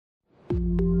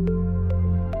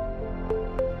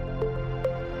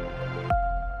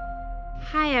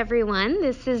everyone.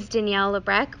 This is Danielle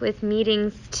Lebrecq with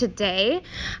Meetings Today.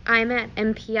 I'm at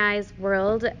MPI's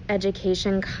World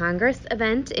Education Congress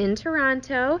event in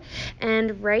Toronto,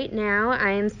 and right now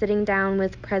I am sitting down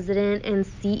with President and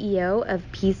CEO of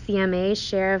PCMA,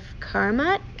 Sheriff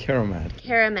Karamat.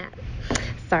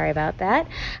 Sorry about that.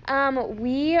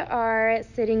 We are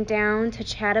sitting down to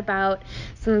chat about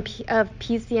some of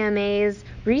PCMA's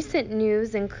recent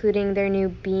news, including their new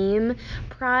Beam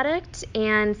product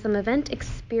and some event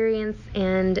experience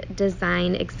and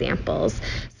design examples.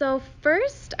 So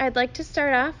first, I'd like to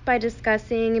start off by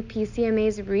discussing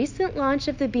PCMA's recent launch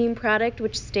of the Beam product,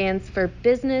 which stands for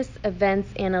Business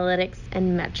Events Analytics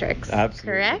and Metrics.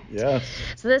 Absolutely. Correct? Yes.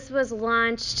 So this was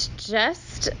launched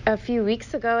just a few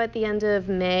weeks ago at the end of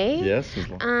May. Yes.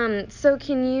 So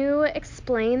can you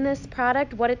explain this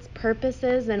product, what its purpose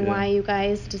is, and why you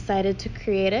guys decided to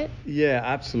create it? Yeah,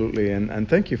 absolutely. And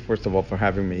thank you, first of all, for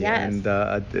having me. Yes. And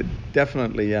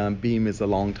definitely, Beam is a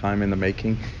long time in the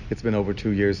making. It's been over 2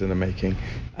 years in the making.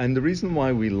 And the reason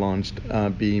why we launched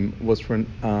Beam was for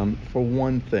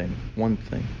one thing,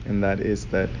 and that is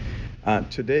that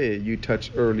today you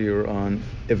touched earlier on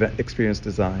event experience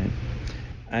design.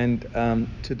 And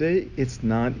today it's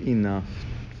not enough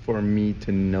for me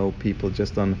to know people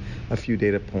just on a few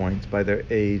data points by their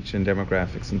age and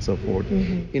demographics and so forth.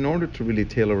 Mm-hmm. In order to really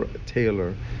tailor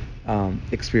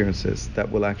experiences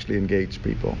that will actually engage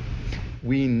people,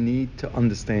 we need to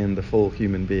understand the full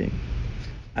human being.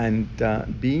 And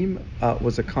Beam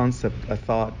was a concept, I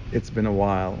thought it's been a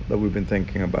while that we've been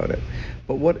thinking about it.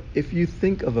 But what if you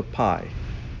think of a pie,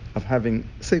 of having,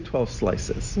 say, 12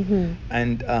 slices, mm-hmm.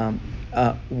 and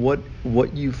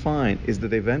what you find is that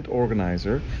the event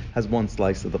organizer has one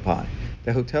slice of the pie.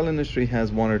 The hotel industry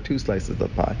has one or two slices of the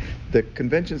pie. The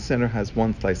convention center has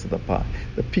one slice of the pie.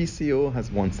 The PCO has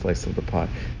one slice of the pie.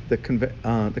 The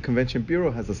convention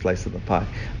bureau has a slice of the pie.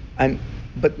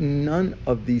 But none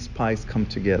of these pies come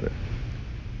together.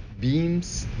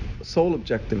 Beam's sole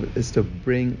objective is to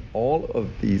bring all of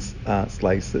these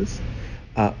slices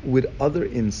with other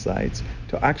insights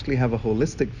to actually have a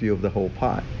holistic view of the whole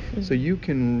pie. Mm-hmm. So you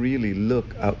can really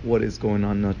look at what is going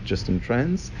on, not just in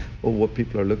trends, but what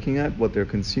people are looking at, what they're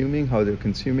consuming, how they're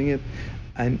consuming it,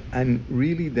 and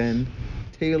really then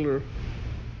tailor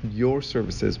your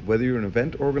services. Whether you're an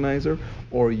event organizer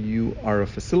or you are a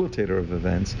facilitator of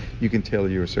events, you can tailor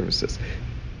your services.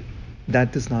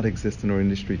 That does not exist in our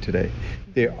industry today.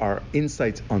 There are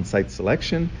insights on site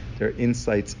selection, there are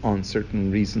insights on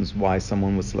certain reasons why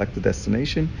someone would select a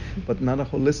destination, but not a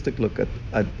holistic look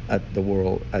at the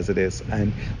world as it is,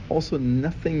 and also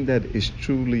nothing that is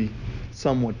truly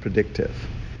somewhat predictive.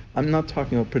 I'm not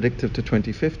talking about predictive to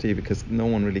 2050 because no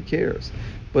one really cares,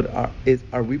 but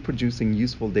are we producing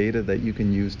useful data that you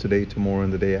can use today, tomorrow,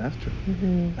 and the day after?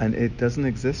 Mm-hmm. And it doesn't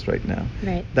exist right now.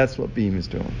 Right. That's what Beam is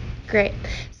doing. Great.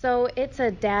 So it's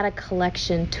a data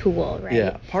collection tool, right?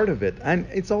 Yeah, part of it. And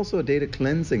it's also a data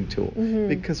cleansing tool. Mm-hmm.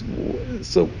 Because,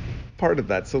 so part of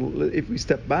that, so if we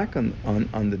step back on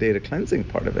the data cleansing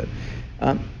part of it,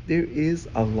 there is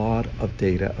a lot of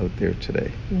data out there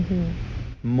today. Mm-hmm.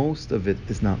 Most of it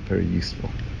is not very useful.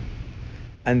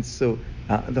 And so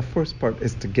the first part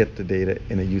is to get the data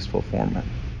in a useful format.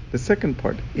 The second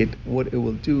part, what it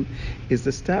will do is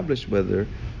establish whether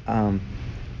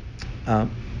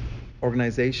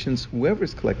organizations, whoever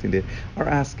is collecting data, are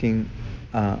asking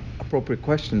appropriate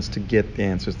questions to get the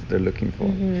answers that they're looking for.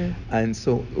 Mm-hmm. And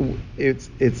so it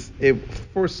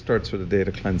first starts with the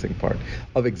data cleansing part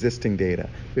of existing data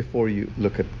before you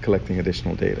look at collecting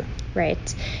additional data.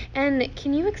 Right. And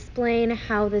can you explain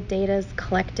how the data is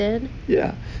collected?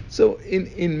 Yeah. So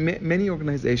in many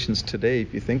organizations today,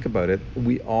 if you think about it,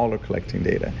 we all are collecting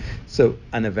data. So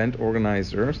an event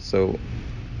organizer, so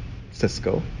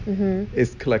Cisco, mm-hmm.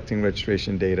 is collecting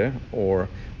registration data, or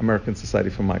American Society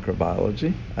for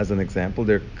Microbiology, as an example,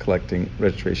 they're collecting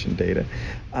registration data.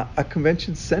 A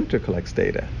convention center collects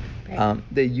data. Right.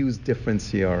 They use different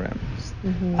CRMs.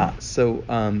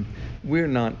 Mm-hmm. We're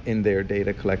not in their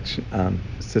data collection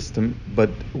system, but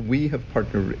we have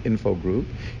partnered with Infogroup.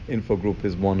 Infogroup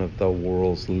is one of the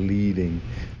world's leading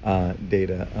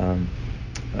data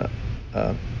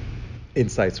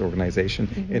insights organization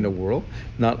mm-hmm. in the world.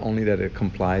 Not only that it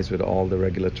complies with all the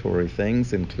regulatory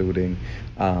things, including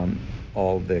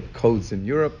all the codes in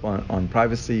Europe on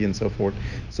privacy and so forth,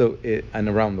 and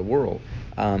around the world,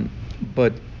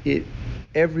 but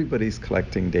everybody's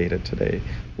collecting data today.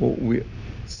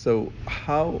 So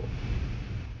how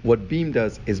what Beam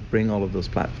does is bring all of those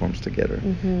platforms together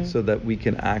so that we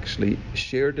can actually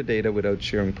share the data without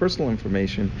sharing personal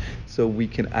information, so we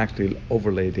can actually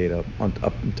overlay data on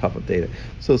top of data.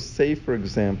 So say, for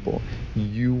example,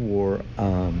 you were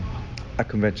a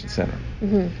convention center.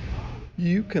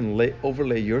 You can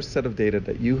overlay your set of data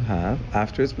that you have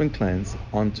after it's been cleansed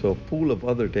onto a pool of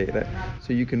other data,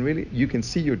 so you can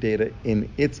see your data in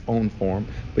its own form,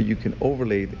 but you can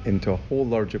overlay it into a whole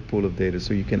larger pool of data,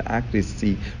 so you can actually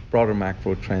see broader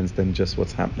macro trends than just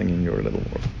what's happening in your little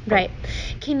world. Right.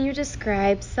 Can you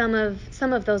describe some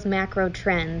of those macro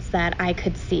trends that I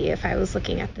could see if I was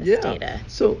looking at this data?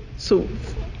 So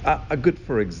a good,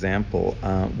 for example,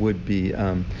 would be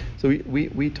so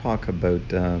we talk about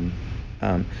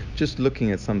just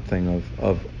looking at something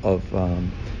of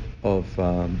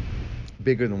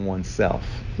bigger than oneself.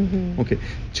 Okay.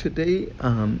 Today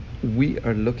we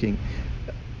are looking.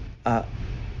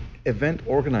 Event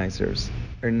organizers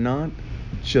are not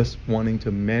just wanting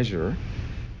to measure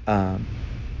how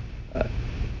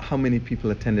many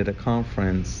people attended a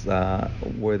conference,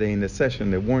 were they in the session,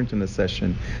 they weren't in the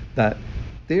session, that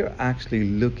they're actually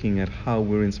looking at how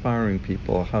we're inspiring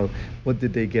people, what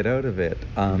did they get out of it.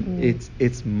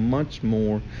 It's much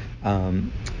more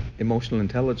emotional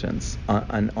intelligence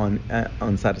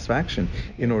on satisfaction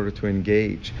in order to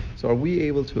engage. So are we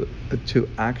able to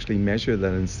actually measure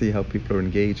that and see how people are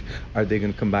engaged? Are they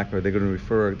going to come back? Are they going to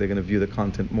refer? Are they going to view the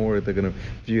content more? Are they going to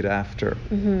view it after?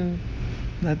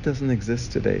 That doesn't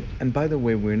exist today. And by the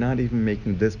way, we're not even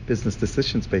making this business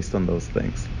decisions based on those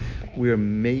things. We're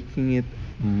making it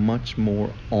much more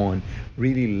on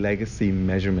really legacy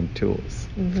measurement tools.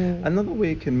 Another way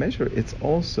you can measure it's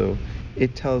also,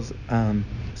 it tells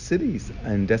cities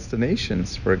and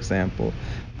destinations, for example,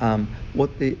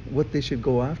 what they should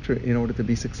go after in order to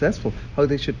be successful, how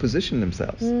they should position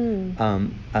themselves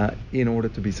in order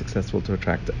to be successful to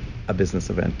attract a business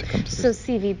event to come to So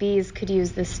CVBs could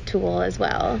use this tool as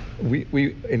well.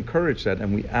 We encourage that,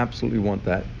 and we absolutely want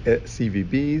that.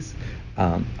 CVBs,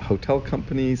 hotel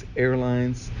companies,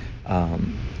 airlines,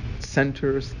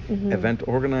 centers, event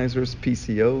organizers,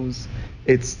 PCOs.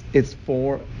 It's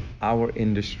for our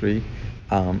industry.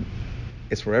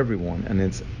 It's for everyone, and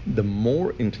it's the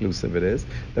more inclusive it is,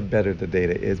 the better the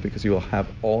data is, because you will have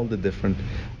all the different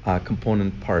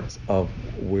component parts of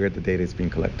where the data is being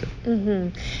collected.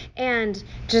 And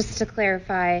just to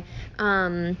clarify,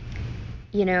 data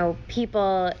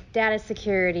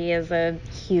security is a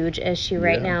huge issue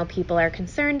right now. People are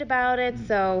concerned about it.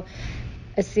 So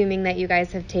assuming that you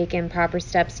guys have taken proper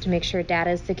steps to make sure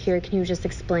data is secure, can you just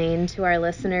explain to our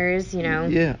listeners,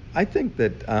 Yeah, I think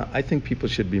people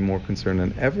should be more concerned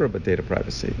than ever about data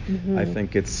privacy. I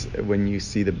think it's when you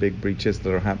see the big breaches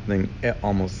that are happening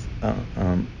almost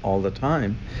all the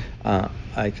time,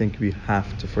 I think we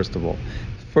have to, first of all,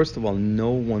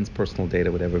 no one's personal data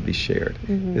would ever be shared.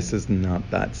 This is not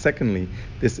that. Secondly,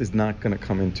 this is not going to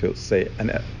come into, say,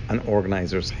 an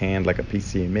organizer's hand like a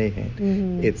PCMA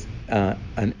hand. It's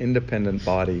an independent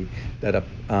body that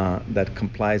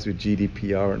complies with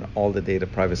GDPR and all the data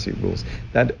privacy rules.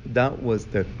 That was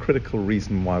the critical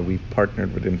reason why we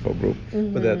partnered with Info Group,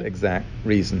 for that exact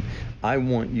reason. I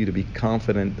want you to be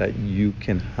confident that you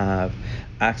can have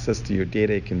access to your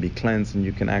data, it can be cleansed, and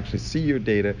you can actually see your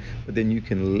data, but then you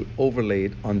can overlay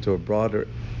it onto a broader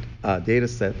data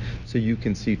set, so you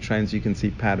can see trends, you can see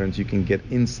patterns, you can get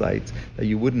insights that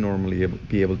you wouldn't normally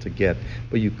be able to get,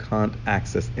 but you can't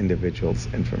access individuals'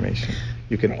 information.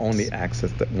 You can only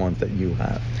access the ones that you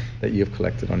have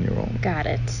collected on your own. Got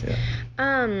it.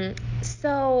 Yeah.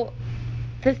 So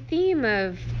the theme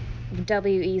of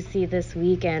WEC this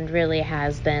weekend really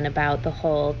has been about the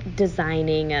whole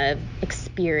designing a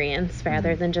experience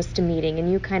rather than just a meeting, and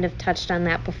you kind of touched on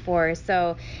that before.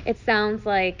 So it sounds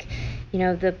like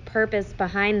the purpose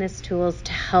behind this tool is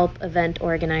to help event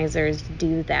organizers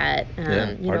do that.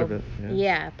 Part of it.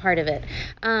 Yeah, part of it.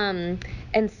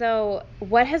 And so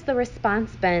what has the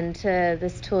response been to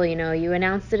this tool? You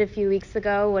announced it a few weeks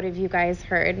ago. What have you guys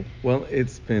heard? Well,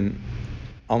 it's been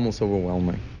almost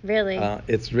overwhelming. Really?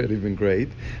 It's really been great.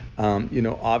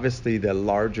 Obviously, the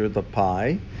larger the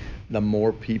pie, the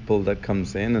more people that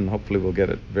comes in, and hopefully we'll get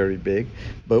it very big.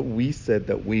 But we said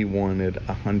that we wanted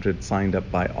 100 signed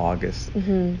up by August,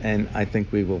 and I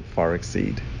think we will far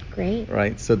exceed. Great.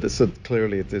 Right. So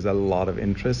clearly there's a lot of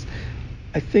interest.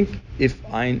 I think if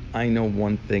I know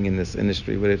one thing in this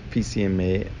industry, whether it's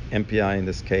PCMA, MPI in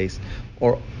this case,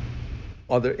 or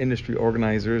other industry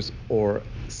organizers or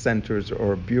centers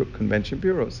or convention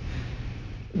bureaus,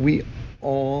 we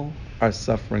all are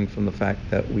suffering from the fact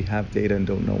that we have data and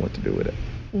don't know what to do with it.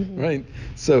 right?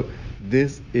 So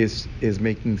this is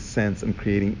making sense and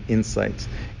creating insights.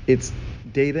 It's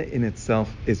data in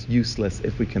itself is useless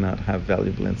if we cannot have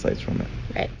valuable insights from it.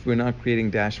 Right. If we're not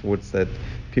creating dashboards that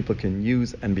people can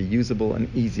use and be usable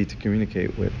and easy to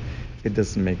communicate with, it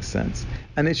doesn't make sense.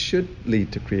 And it should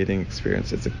lead to creating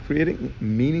experiences, creating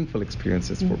meaningful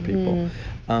experiences for people.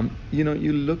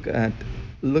 You look at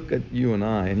you and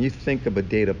I, and you think about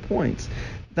data points.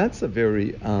 That's a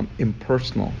very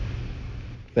impersonal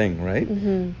thing, right?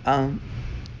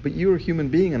 But you're a human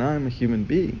being and I'm a human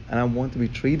being, and I want to be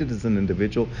treated as an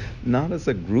individual, not as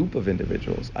a group of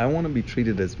individuals. I want to be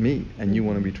treated as me, and you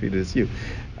want to be treated as you.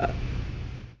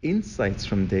 Insights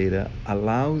from data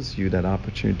allows you that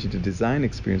opportunity to design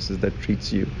experiences that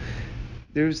treats you.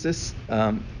 There's this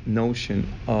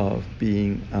notion of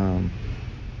being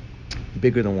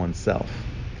bigger than oneself.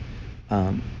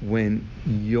 When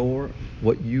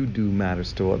what you do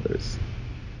matters to others.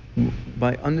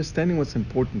 By understanding what's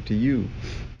important to you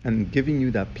and giving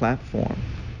you that platform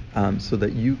so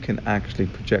that you can actually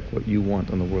project what you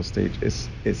want on the world stage is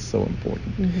so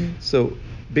important. So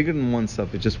bigger than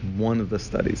oneself is just one of the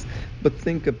studies. But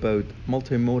think about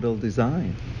multimodal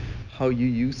design, how you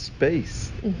use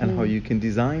space and how you can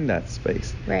design that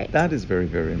space. Right. That is very,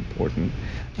 very important.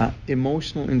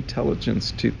 Emotional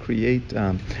intelligence to create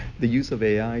the use of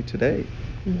AI today.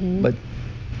 But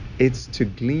it's to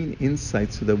glean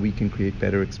insights so that we can create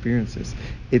better experiences.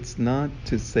 It's not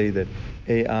to say that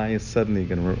AI is suddenly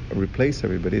going to replace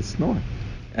everybody. It's not.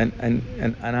 And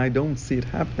I don't see it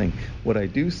happening. What I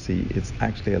do see is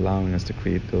actually allowing us to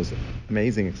create those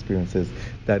amazing experiences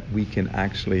that we can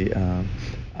actually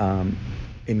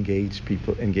engage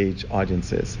people, engage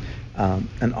audiences.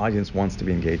 An audience wants to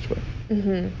be engaged with.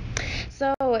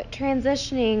 So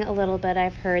transitioning a little bit,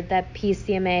 I've heard that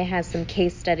PCMA has some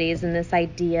case studies in this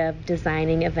idea of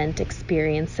designing event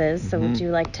experiences. So would you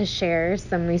like to share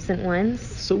some recent ones?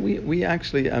 So we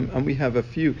actually, and we have a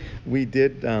few. We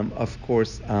did, of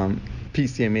course,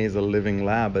 PCMA is a living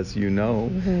lab, as you know,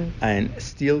 and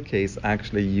Steelcase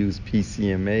actually used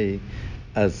PCMA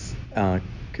as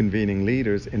convening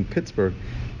leaders in Pittsburgh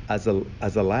as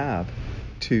a lab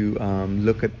to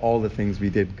look at all the things we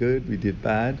did good, we did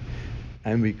bad,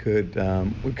 and we could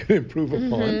improve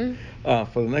upon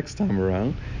for the next time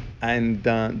around. And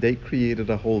they created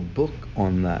a whole book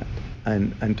on that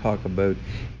and talk about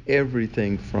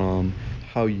everything from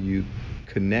how you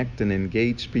connect and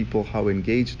engage people, how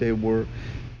engaged they were,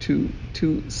 to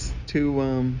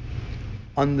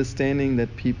understanding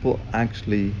that people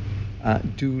actually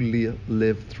do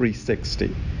live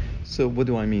 360. So what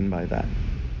do I mean by that?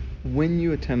 When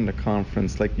you attend a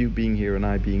conference, like you being here and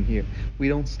I being here, we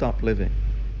don't stop living.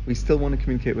 We still want to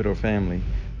communicate with our family.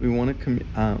 We want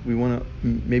to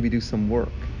maybe do some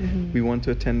work. We want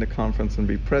to attend a conference and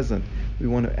be present. We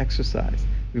want to exercise.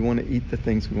 We want to eat the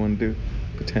things we want to do.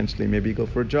 Potentially, maybe go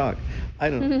for a jog.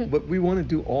 I don't know. But we want to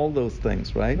do all those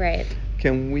things, right? Right.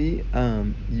 Can we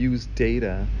use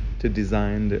data to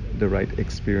design the right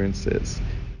experiences?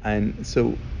 And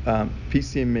so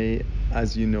PCMA,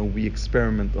 as you know, we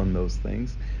experiment on those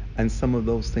things. And some of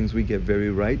those things we get very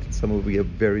right, and some of it we get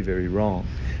very, very wrong.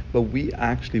 But we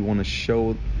actually want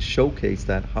to showcase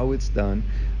that, how it's done,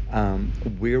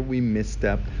 where we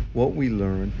misstep, what we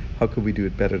learn, how could we do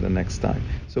it better the next time.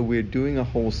 So we're doing a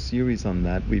whole series on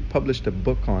that. We published a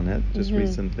book on it just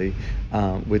recently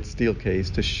with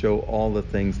Steelcase to show all the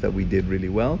things that we did really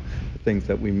well, the things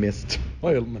that we missed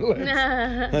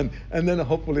and then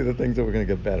hopefully the things that we're going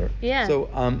to get better. Yeah. So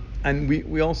and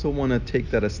we also want to take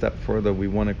that a step further. We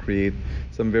want to create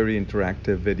some very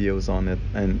interactive videos on it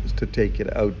and to take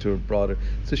it out to a broader,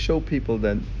 to show people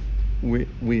that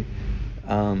we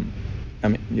I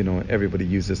mean, you know, everybody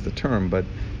uses the term, but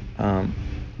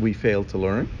we fail to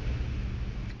learn.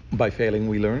 By failing,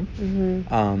 we learn.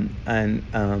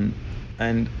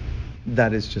 And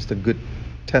that is just a good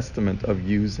testament of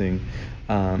using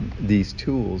these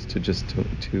tools to just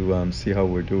to see how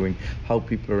we're doing, how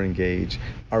people are engaged.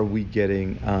 Are we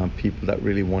getting people that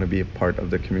really want to be a part of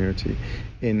the community?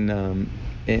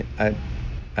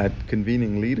 At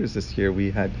Convening Leaders this year,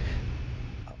 we had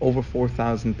over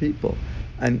 4,000 people.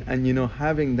 And you know,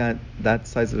 having that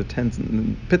size of attendance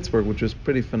in Pittsburgh, which was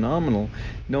pretty phenomenal,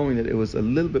 knowing that it was a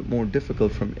little bit more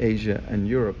difficult from Asia and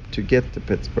Europe to get to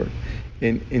Pittsburgh.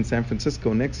 In San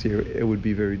Francisco next year, it would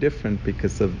be very different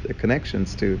because of the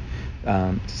connections to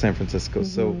San Francisco.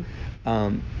 So,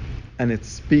 and it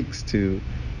speaks to,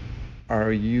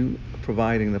 are you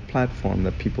providing the platform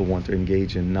that people want to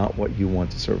engage in, not what you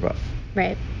want to serve up?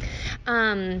 Right.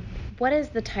 what is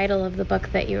the title of the book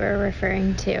that you were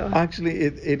referring to? Actually,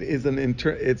 it is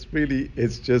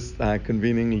it's just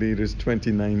Convening Leaders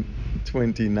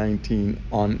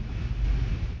 2019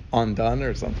 undone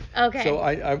or something. Okay. So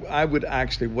I would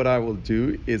actually, what I will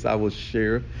do is I will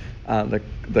share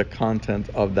the content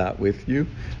of that with you,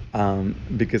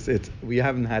 because we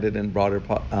haven't had it in broader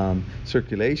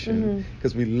circulation,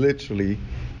 because we literally,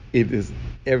 it is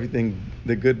everything,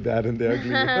 the good, bad, and the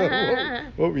ugly,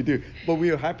 what we do. But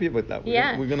we are happy about that.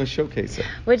 We're going to showcase it.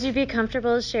 Would you be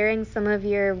comfortable sharing some of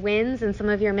your wins and some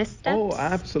of your missteps? Oh,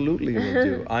 absolutely, will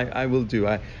do. I will do.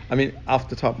 I mean, off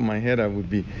the top of my head, it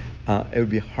would be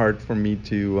hard for me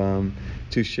to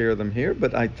share them here.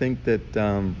 But I think that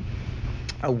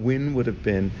a win would have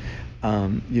been,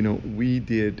 we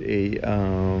did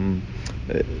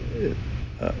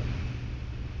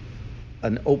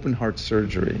an open heart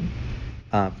surgery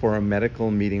for our medical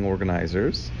meeting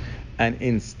organizers, and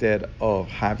instead of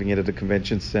having it at a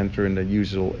convention center in the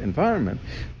usual environment,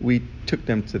 we took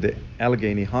them to the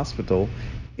Allegheny Hospital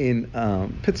in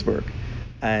Pittsburgh,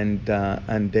 and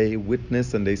they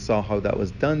witnessed and they saw how that was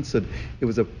done. So it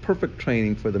was a perfect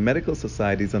training for the medical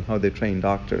societies on how they train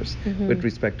doctors with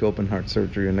respect to open heart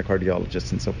surgery and the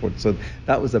cardiologists and so forth. So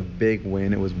that was a big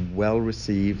win. It was well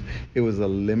received. It was a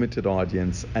limited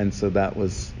audience, and so that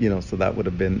was, so that would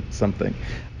have been something.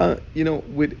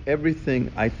 With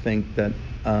everything, I think that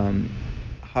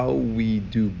how we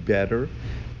do better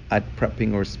at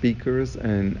prepping our speakers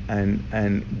and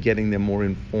getting them more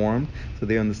informed so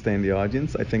they understand the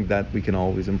audience, I think that we can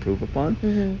always improve upon.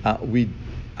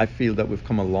 I feel that we've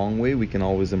come a long way. We can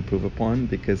always improve upon,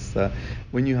 because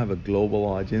when you have a global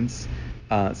audience,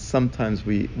 sometimes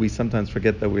we sometimes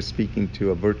forget that we're speaking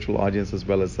to a virtual audience as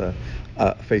well as a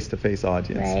face-to-face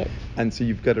audience. Right. And so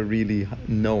you've got to really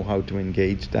know how to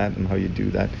engage that and how you do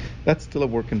that. That's still a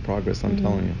work in progress, I'm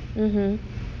telling you.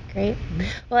 Great.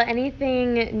 Well,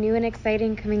 anything new and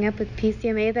exciting coming up with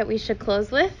PCMA that we should close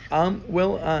with?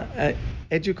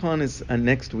 EduCon is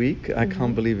next week. I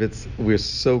can't believe we're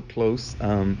so close,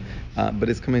 but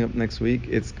it's coming up next week.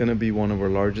 It's going to be one of our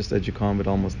largest EduCon with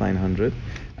almost 900,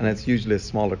 and it's usually a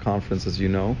smaller conference, as you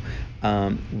know.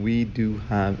 We do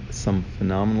have some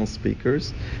phenomenal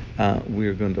speakers.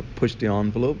 We're going to push the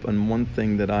envelope, and one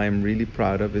thing that I am really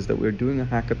proud of is that we're doing a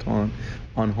hackathon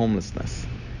on homelessness.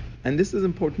 And this is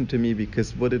important to me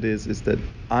because what it is that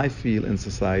I feel in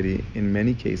society, in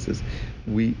many cases,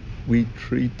 we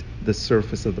treat the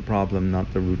surface of the problem,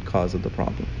 not the root cause of the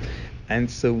problem. And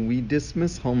so we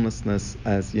dismiss homelessness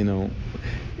as,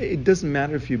 it doesn't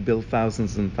matter if you build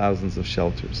thousands and thousands of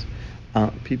shelters.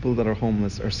 People that are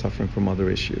homeless are suffering from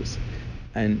other issues.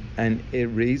 And it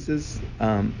raises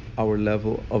our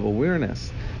level of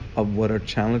awareness of what are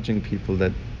challenging people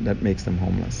that makes them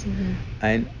homeless.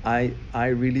 And I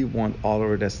really want all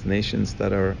our destinations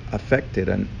that are affected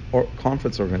or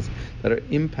conference organizations that are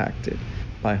impacted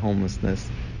by homelessness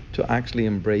to actually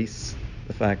embrace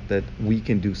the fact that we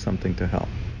can do something to help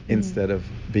instead of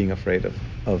being afraid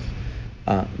of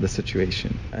the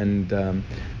situation. And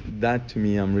that, to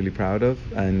me, I'm really proud of,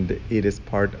 and it is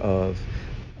part of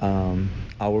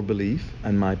our belief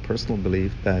and my personal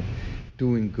belief that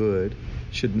doing good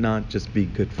should not just be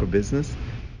good for business,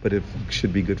 but it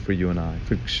should be good for you and I.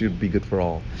 It should be good for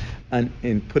all. And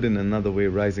put in another way,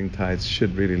 rising tides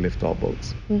should really lift all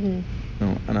boats. And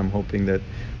I'm hoping that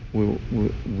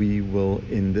we will,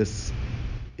 in this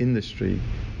industry,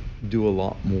 do a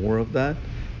lot more of that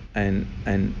and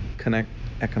connect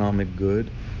economic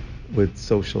good with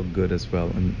social good as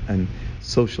well. And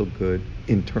social good,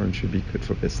 in turn, should be good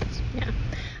for business. Yeah,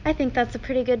 I think that's a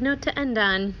pretty good note to end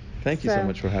on. Thank you so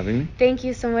much for having me. Thank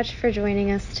you so much for joining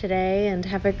us today, and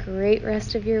have a great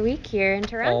rest of your week here in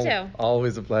Toronto.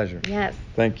 Always a pleasure. Yes.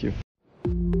 Thank you.